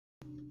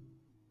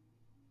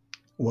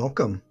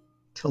Welcome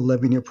to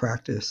Living Your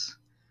Practice,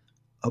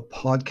 a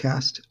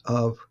podcast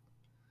of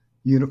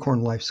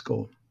Unicorn Life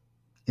School,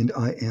 and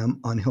I am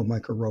Angel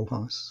Michael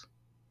Rojas.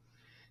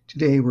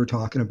 Today we're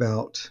talking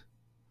about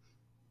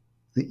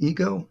the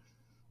ego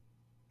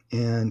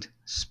and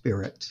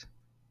spirit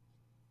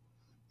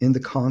in the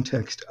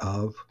context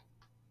of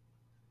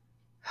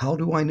how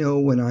do I know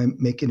when I'm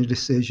making a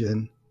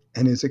decision,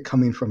 and is it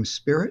coming from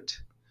spirit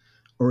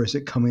or is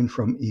it coming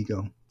from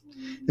ego?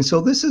 And so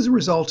this is a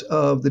result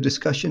of the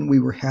discussion we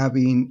were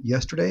having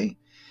yesterday,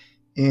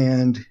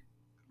 yesterday,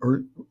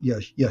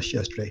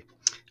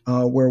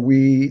 where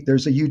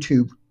there's a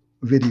YouTube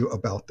video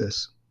about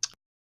this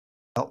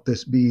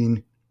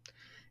being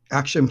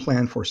action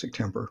plan for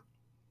September.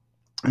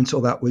 And so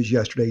that was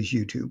yesterday's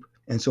YouTube.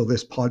 And so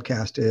this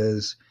podcast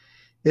is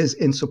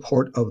in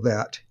support of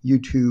that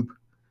YouTube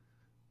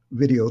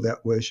video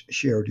that was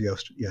shared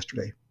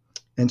yesterday.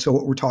 And so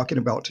what we're talking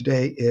about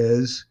today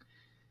is,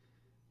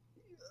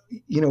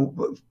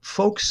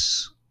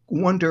 folks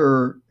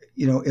wonder,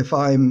 if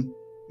I'm,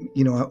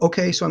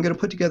 okay, so I'm going to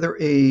put together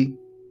a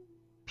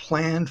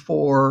plan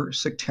for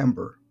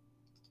September.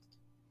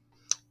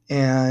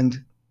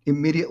 And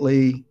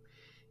immediately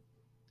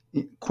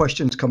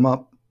questions come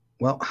up.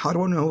 Well, how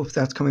do I know if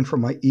that's coming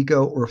from my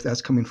ego or if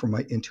that's coming from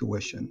my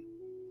intuition?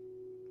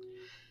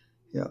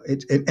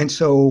 And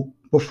so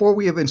before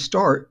we even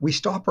start, we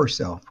stop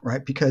ourselves,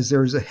 right? Because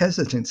there's a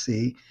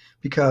hesitancy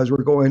because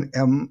we're going,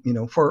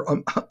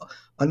 for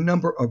a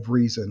number of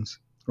reasons,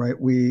 right?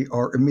 We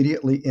are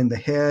immediately in the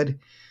head.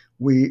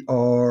 We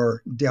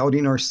are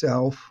doubting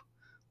ourselves.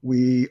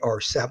 We are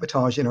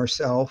sabotaging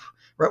ourselves,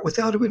 right?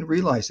 Without even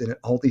realizing it,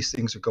 all these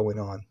things are going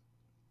on.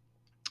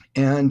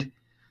 And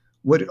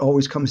what it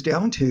always comes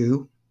down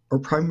to, or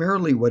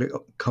primarily what it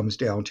comes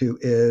down to,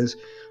 is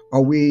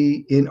are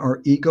we in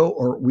our ego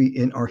or are we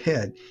in our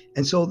head?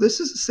 And so this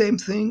is the same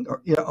thing.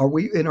 Are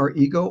we in our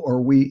ego or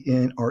are we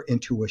in our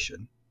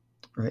intuition,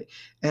 right?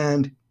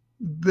 And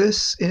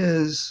this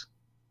is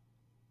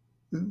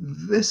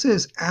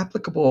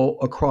applicable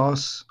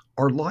across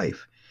our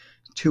life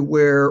to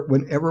where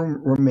whenever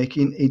we're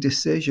making a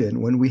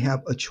decision, when we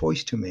have a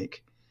choice to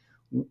make,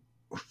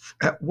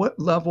 at what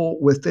level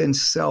within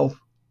self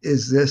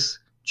is this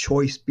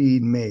choice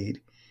being made?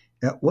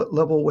 At what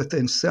level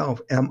within self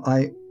am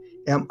I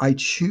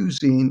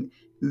choosing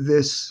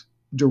this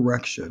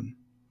direction,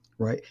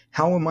 right?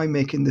 How am I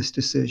making this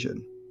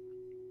decision?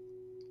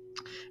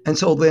 And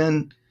so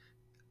then,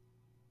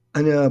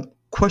 and a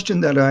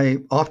question that I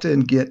often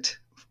get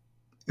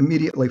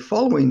immediately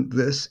following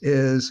this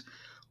is,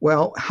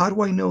 well, how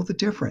do I know the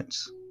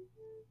difference?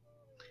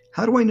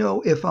 How do I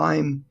know if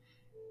I'm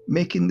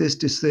making this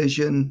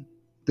decision,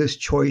 this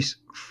choice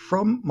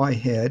from my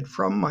head,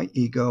 from my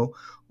ego,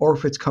 or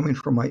if it's coming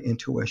from my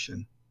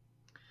intuition?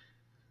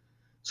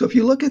 So if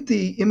you look at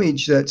the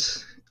image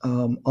that's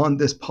on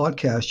this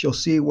podcast, you'll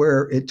see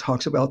where it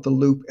talks about the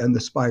loop and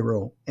the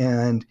spiral.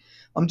 And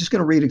I'm just going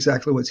to read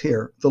exactly what's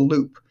here. The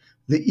loop.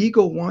 The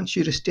ego wants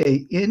you to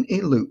stay in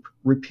a loop,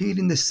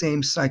 repeating the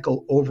same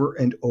cycle over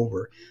and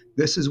over.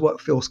 This is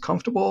what feels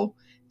comfortable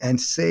and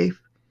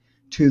safe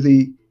to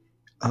the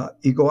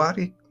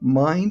egoic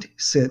mind,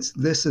 since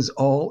this is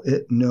all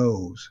it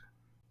knows,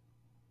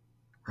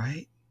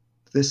 right?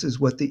 This is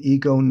what the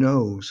ego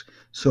knows.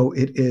 So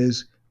it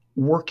is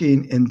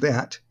working in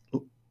that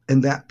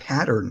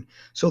pattern.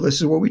 So this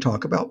is where we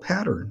talk about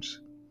patterns,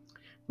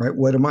 right?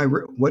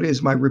 What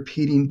is my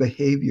repeating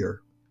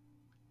behavior?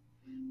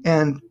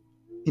 And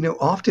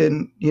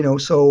often,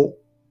 so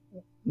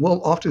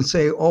we'll often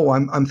say, oh,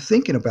 I'm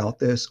thinking about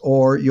this,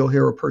 or you'll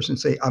hear a person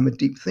say, I'm a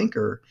deep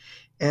thinker.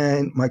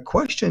 And my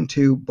question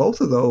to both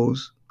of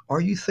those,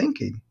 are you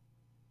thinking?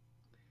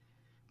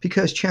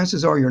 Because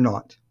chances are you're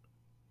not.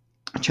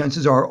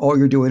 Chances are all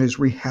you're doing is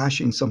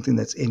rehashing something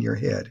that's in your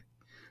head,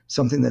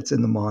 something that's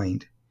in the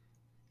mind.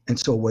 And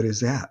so what is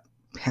that?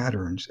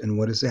 Patterns. And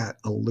what is that?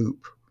 A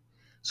loop.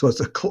 So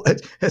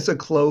it's a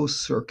closed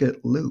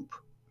circuit loop,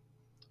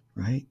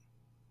 right?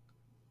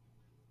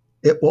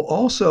 It will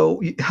also,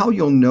 how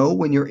you'll know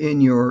when you're in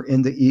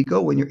the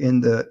ego, when you're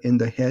in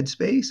the head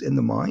space, in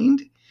the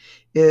mind,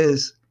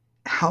 is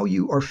how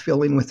you are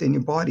feeling within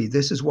your body.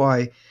 This is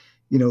why,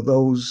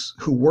 those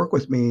who work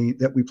with me,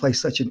 that we place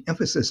such an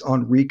emphasis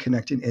on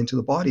reconnecting into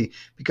the body,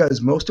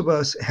 because most of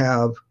us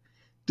have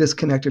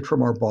disconnected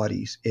from our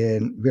bodies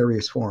in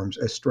various forms.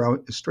 As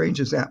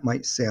strange as that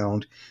might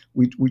sound,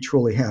 we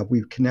truly have.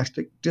 We've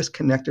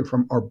disconnected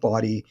from our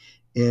body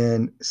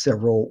in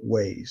several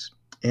ways.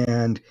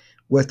 And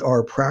with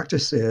our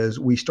practices,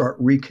 we start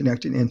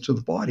reconnecting into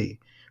the body,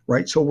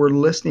 right? So we're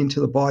listening to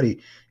the body.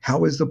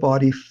 How is the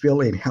body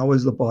feeling? How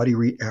is the body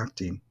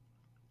reacting?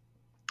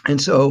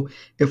 And so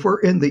if we're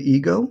in the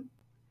ego,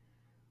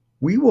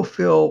 we will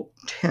feel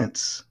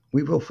tense.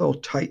 We will feel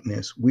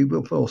tightness. We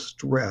will feel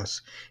stress.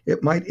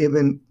 It might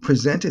even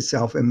present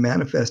itself and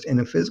manifest in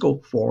a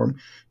physical form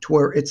to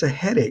where it's a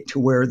headache, to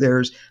where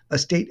there's a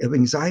state of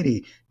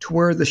anxiety, to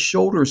where the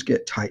shoulders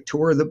get tight, to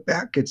where the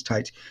back gets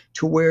tight,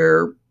 to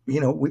where,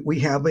 we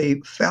have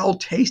a foul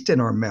taste in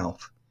our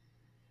mouth.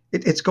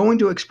 It's going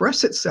to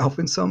express itself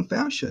in some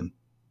fashion.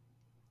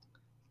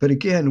 But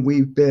again,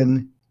 we've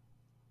been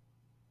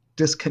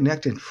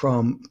disconnected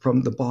from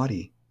the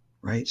body,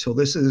 right? So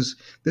this is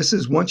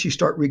once you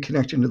start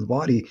reconnecting to the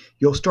body,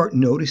 you'll start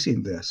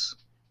noticing this,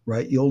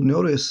 right? You'll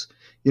notice,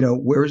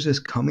 where is this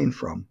coming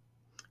from,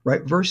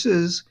 right?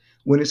 Versus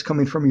when it's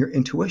coming from your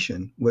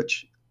intuition,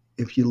 which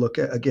if you look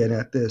at again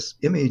at this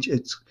image,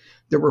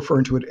 they're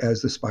referring to it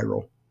as the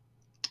spiral.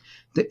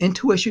 The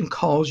intuition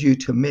calls you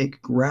to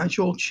make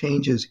gradual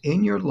changes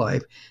in your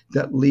life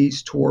that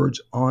leads towards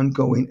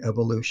ongoing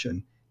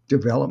evolution,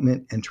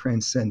 development, and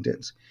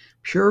transcendence.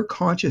 Pure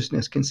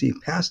consciousness can see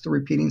past the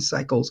repeating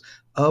cycles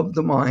of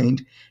the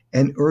mind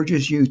and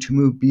urges you to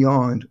move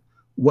beyond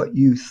what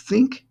you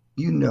think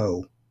you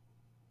know,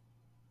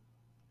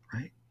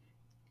 right?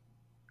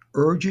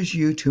 Urges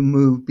you to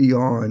move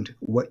beyond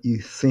what you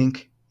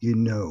think you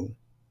know.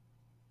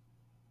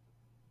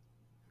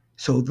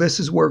 So this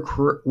is where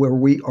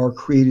we are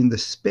creating the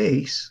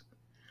space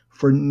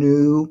for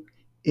new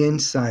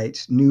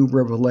insights, new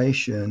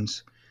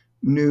revelations,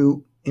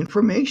 new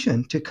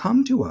information to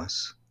come to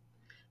us.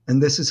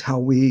 And this is how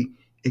we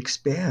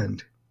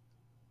expand,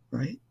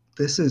 right?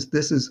 This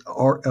is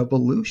our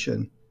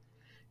evolution.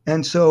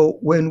 And so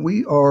when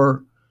we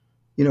are,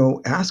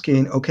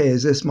 asking, okay,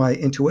 is this my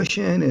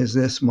intuition? Is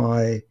this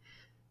my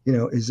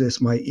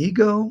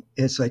ego?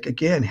 It's like,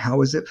 again,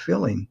 how is it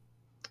feeling?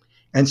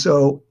 And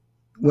so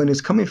when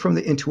it's coming from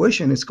the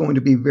intuition, it's going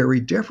to be very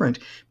different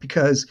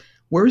because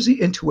where's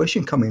the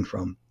intuition coming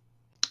from?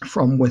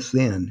 From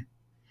within.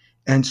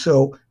 And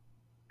so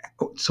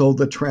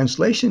the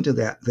translation to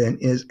that then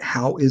is,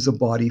 how is the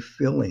body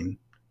feeling?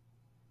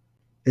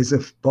 Is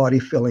the body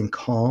feeling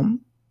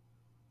calm?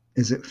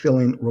 Is it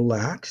feeling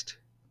relaxed?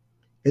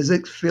 Is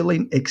it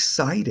feeling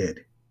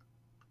excited?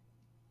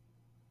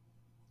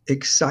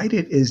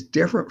 Excited is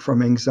different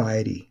from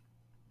anxiety,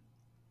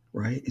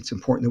 right? It's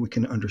important that we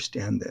can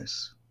understand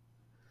this.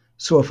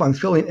 So if I'm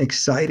feeling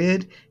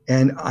excited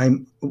and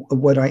I'm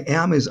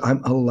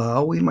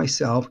allowing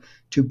myself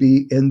to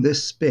be in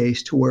this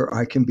space to where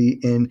I can be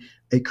in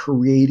a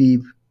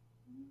creative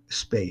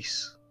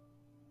space.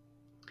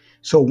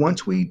 So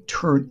once we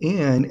turn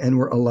in and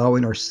we're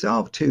allowing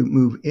ourselves to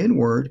move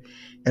inward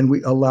and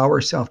we allow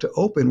ourselves to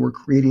open, we're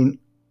creating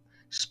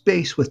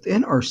space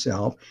within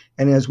ourselves.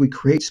 And as we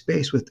create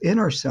space within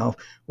ourselves,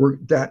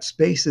 that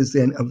space is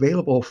then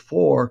available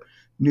for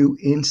new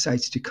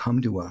insights to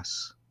come to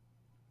us.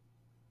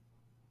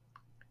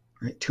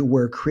 Right, to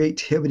where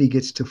creativity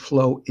gets to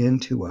flow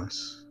into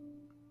us.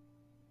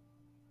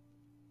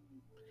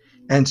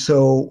 And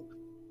so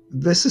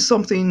this is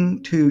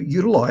something to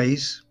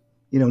utilize,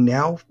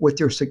 now with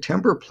your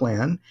September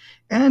plan,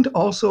 and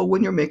also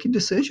when you're making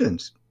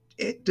decisions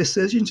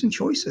and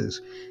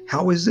choices.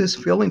 How is this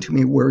feeling to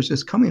me? Where is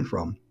this coming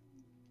from?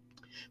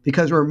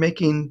 Because we're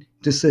making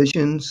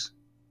decisions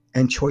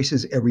and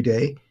choices every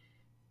day.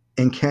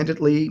 And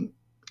candidly,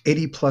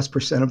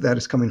 80+% of that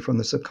is coming from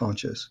the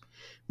subconscious,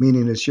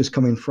 meaning it's just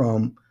coming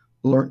from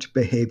learned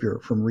behavior,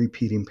 from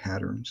repeating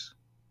patterns.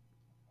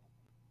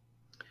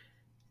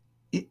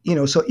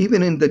 So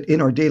even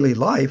in our daily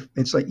life,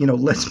 it's like,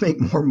 let's make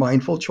more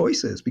mindful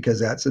choices, because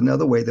that's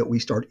another way that we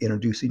start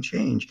introducing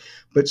change.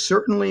 But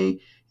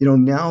certainly,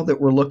 now that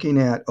we're looking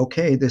at,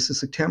 okay, this is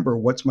September,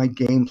 what's my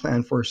game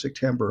plan for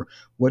September?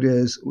 What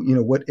is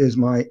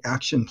my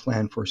action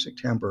plan for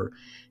September?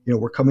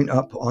 We're coming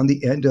up on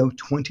the end of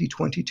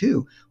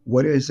 2022.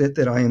 What is it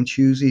that I am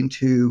choosing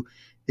to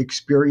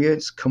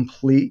experience,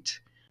 complete,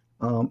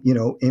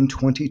 in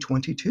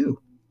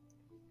 2022?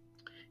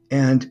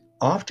 And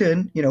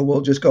often,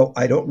 we'll just go,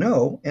 I don't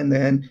know, and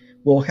then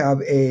we'll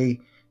have a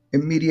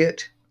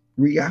immediate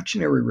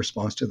reactionary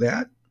response to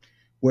that,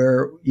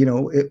 where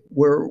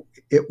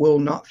it will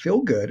not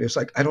feel good. It's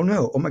like, I don't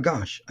know. Oh my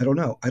gosh, I don't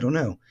know. I don't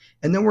know.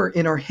 And then we're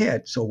in our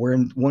head, so we're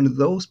in one of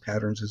those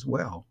patterns as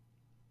well.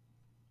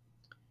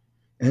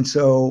 And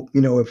so,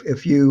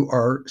 if you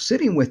are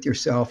sitting with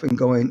yourself and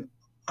going,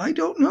 I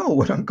don't know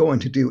what I'm going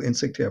to do in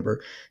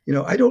September.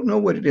 I don't know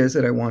what it is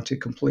that I want to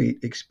complete,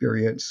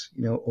 experience,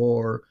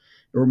 or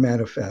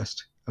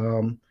manifest.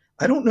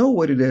 I don't know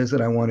what it is that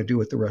I want to do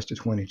with the rest of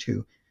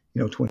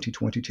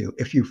 2022.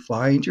 If you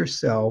find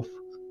yourself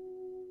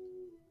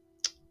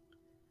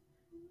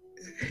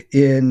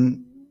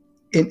in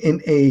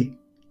a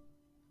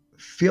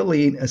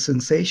feeling, a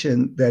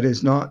sensation that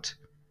is not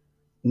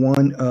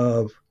one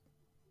of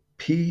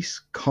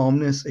peace,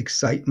 calmness,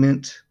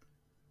 excitement,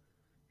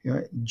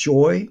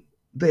 joy,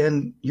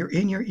 then you're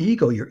in your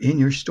ego, you're in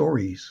your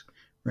stories,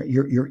 right?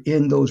 You're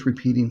in those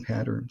repeating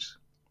patterns.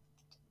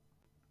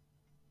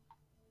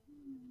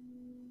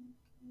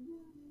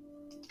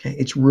 Okay,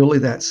 it's really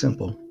that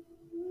simple.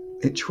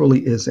 It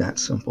truly is that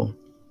simple.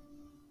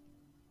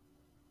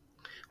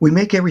 We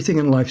make everything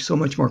in life so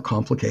much more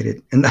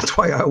complicated, and that's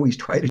why I always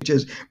try to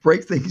just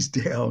break things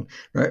down,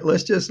 right?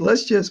 Let's just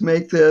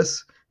make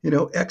this,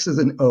 X's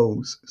and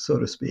O's, so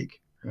to speak,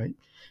 right?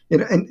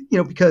 And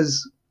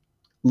because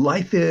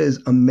life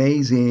is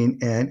amazing,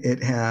 and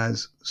it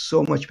has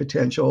so much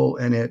potential,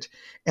 and it's,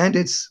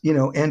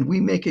 and we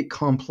make it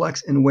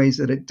complex in ways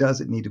that it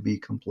doesn't need to be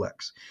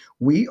complex.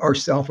 We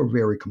ourselves are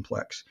very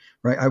complex,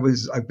 right?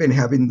 I've been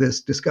having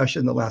this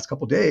discussion the last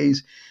couple of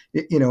days,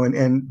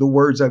 and the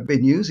words I've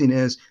been using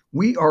is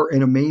we are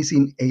an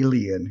amazing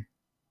alien.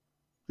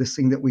 This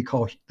thing that we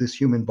call this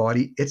human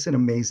body, it's an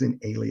amazing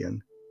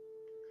alien.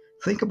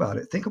 Think about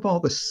it. Think of all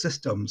the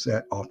systems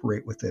that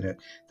operate within it.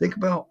 Think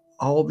about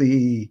all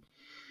the,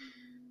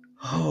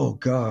 oh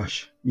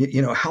gosh,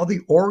 how the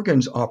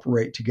organs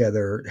operate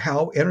together,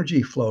 how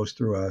energy flows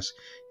through us.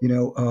 You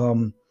know,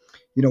 um,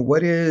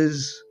 what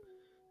is,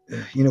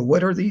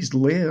 what are these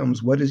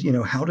limbs? What is,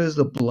 how does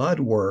the blood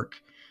work?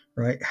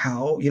 Right?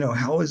 How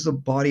is the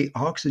body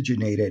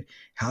oxygenated?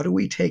 How do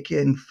we take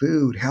in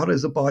food? How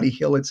does the body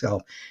heal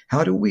itself?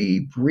 How do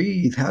we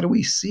breathe? How do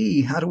we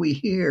see? How do we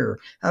hear?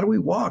 How do we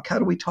walk? How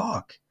do we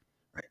talk?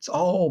 Right? It's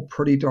all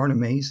pretty darn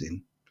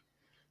amazing.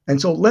 And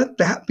so let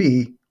that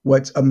be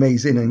what's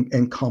amazing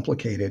and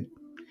complicated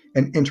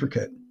and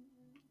intricate.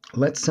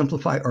 Let's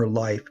simplify our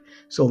life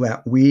so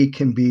that we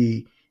can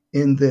be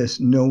in this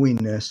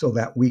knowingness, so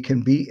that we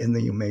can be in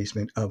the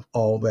amazement of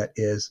all that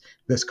is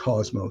this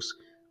cosmos,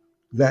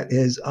 that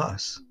is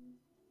us.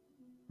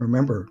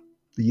 Remember,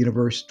 the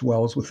universe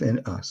dwells within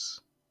us.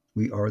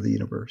 We are the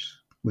universe.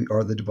 We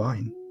are the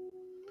divine.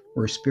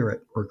 We're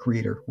spirit. We're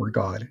creator. We're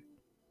God.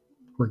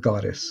 We're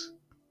goddess.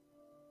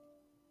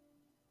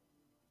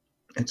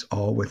 It's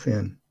all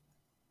within.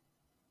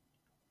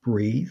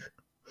 Breathe.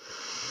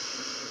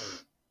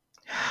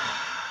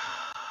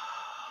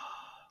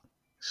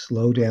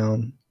 Slow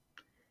down.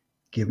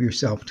 Give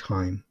yourself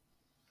time.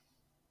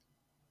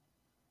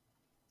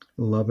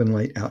 Love and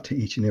light out to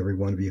each and every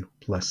one of you.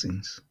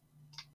 Blessings.